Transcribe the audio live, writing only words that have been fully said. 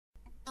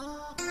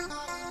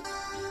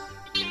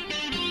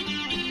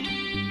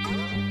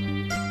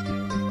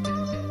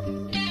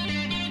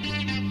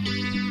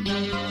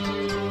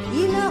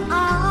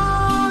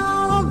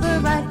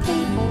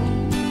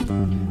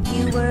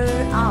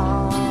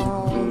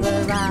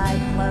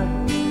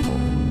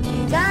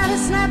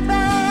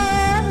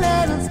snappy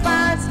little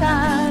sports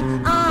car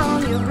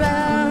on your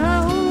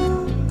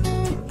own.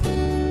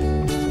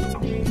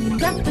 You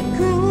got the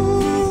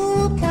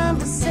cool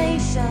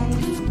conversation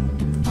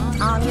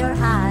on your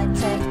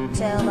high-tech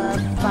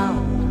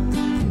telephone.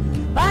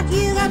 But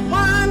you got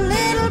one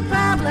little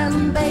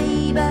problem,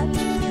 baby,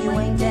 you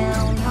ain't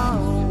down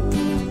home.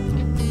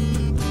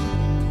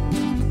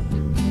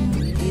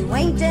 You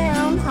ain't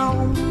down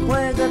home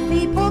where the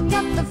people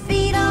got the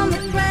feet on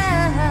the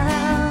ground.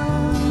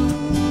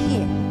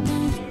 Yeah.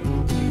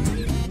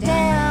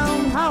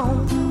 Down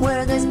home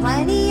where there's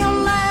plenty of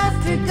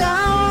laughter go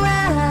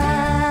round.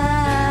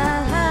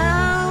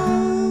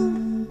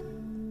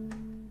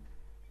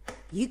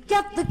 You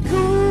got the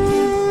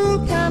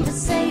cool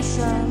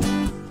conversation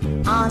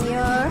on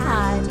your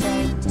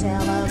high-tech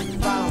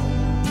telephone.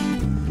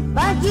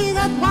 But you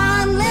got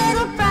one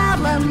little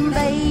problem,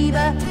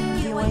 baby,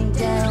 you ain't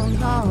down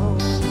home.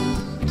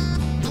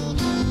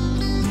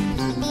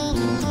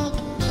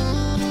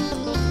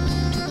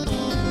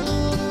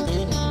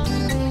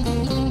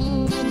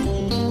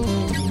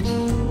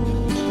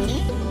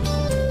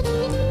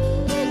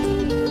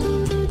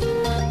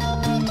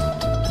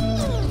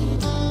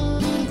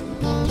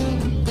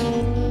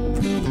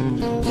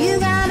 You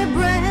got a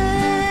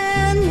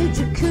brand new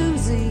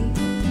jacuzzi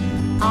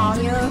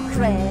on your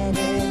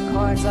credit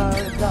cards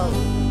are gold.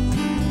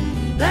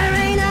 There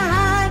ain't a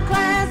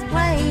high-class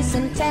place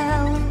in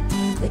town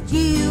that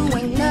you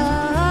ain't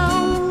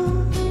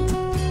known.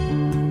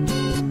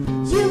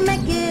 You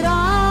make it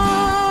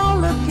all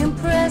look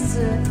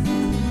impressive.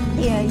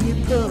 Yeah, you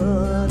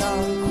put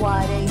on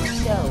quite a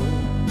show.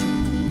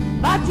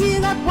 But you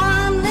got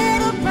one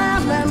little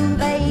problem,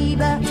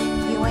 baby,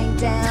 you ain't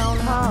down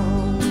home.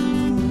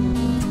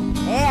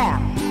 Yeah,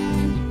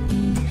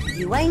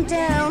 you ain't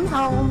down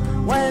home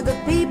where the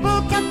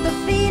people got the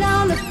feet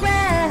on the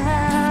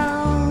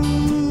ground.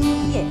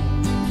 Yeah,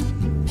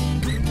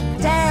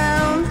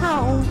 down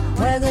home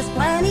where there's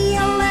plenty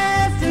of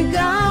laughter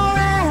go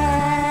round.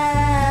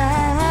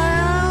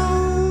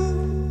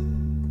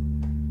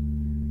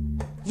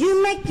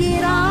 You make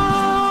it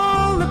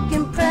all look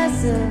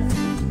impressive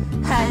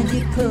and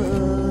you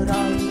put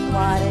on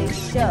quite a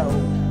show.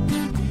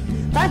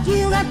 But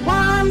you got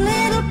one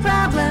little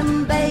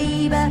problem,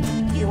 baby,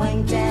 you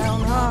ain't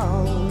down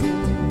home.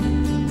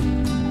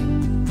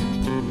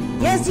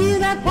 Yes, you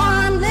got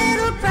one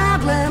little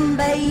problem,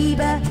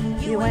 baby,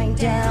 you ain't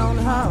down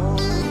home.